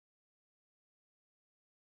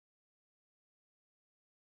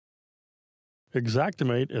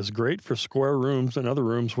Xactimate is great for square rooms and other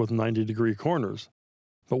rooms with 90-degree corners.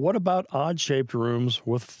 But what about odd-shaped rooms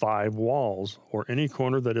with 5 walls, or any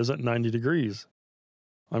corner that isn't 90 degrees?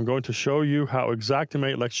 I'm going to show you how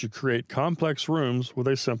Xactimate lets you create complex rooms with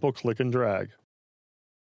a simple click and drag.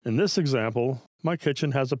 In this example, my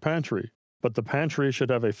kitchen has a pantry, but the pantry should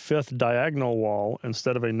have a 5th diagonal wall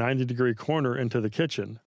instead of a 90-degree corner into the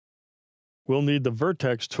kitchen. We'll need the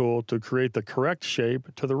Vertex tool to create the correct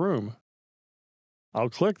shape to the room. I'll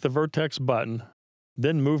click the Vertex button,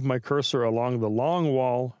 then move my cursor along the long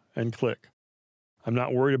wall and click. I'm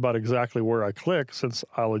not worried about exactly where I click since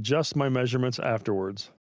I'll adjust my measurements afterwards.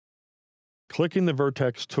 Clicking the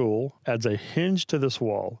Vertex tool adds a hinge to this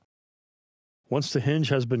wall. Once the hinge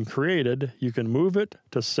has been created, you can move it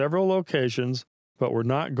to several locations, but we're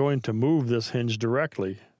not going to move this hinge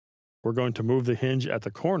directly. We're going to move the hinge at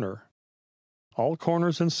the corner. All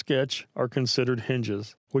corners in Sketch are considered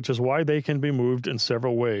hinges, which is why they can be moved in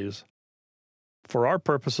several ways. For our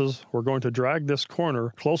purposes, we're going to drag this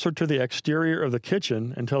corner closer to the exterior of the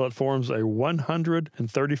kitchen until it forms a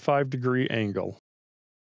 135-degree angle.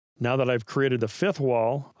 Now that I've created the 5th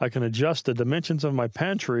wall, I can adjust the dimensions of my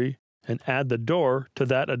pantry and add the door to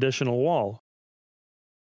that additional wall.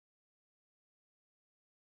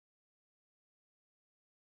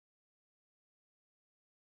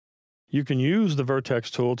 You can use the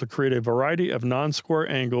Vertex tool to create a variety of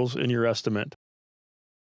non-square angles in your estimate.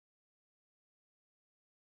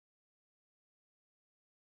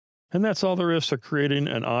 And that's all there is to creating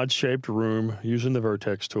an odd-shaped room using the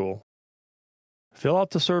Vertex tool. Fill out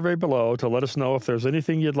the survey below to let us know if there's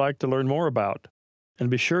anything you'd like to learn more about. And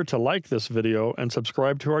be sure to like this video and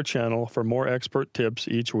subscribe to our channel for more Xpert tips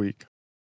each week.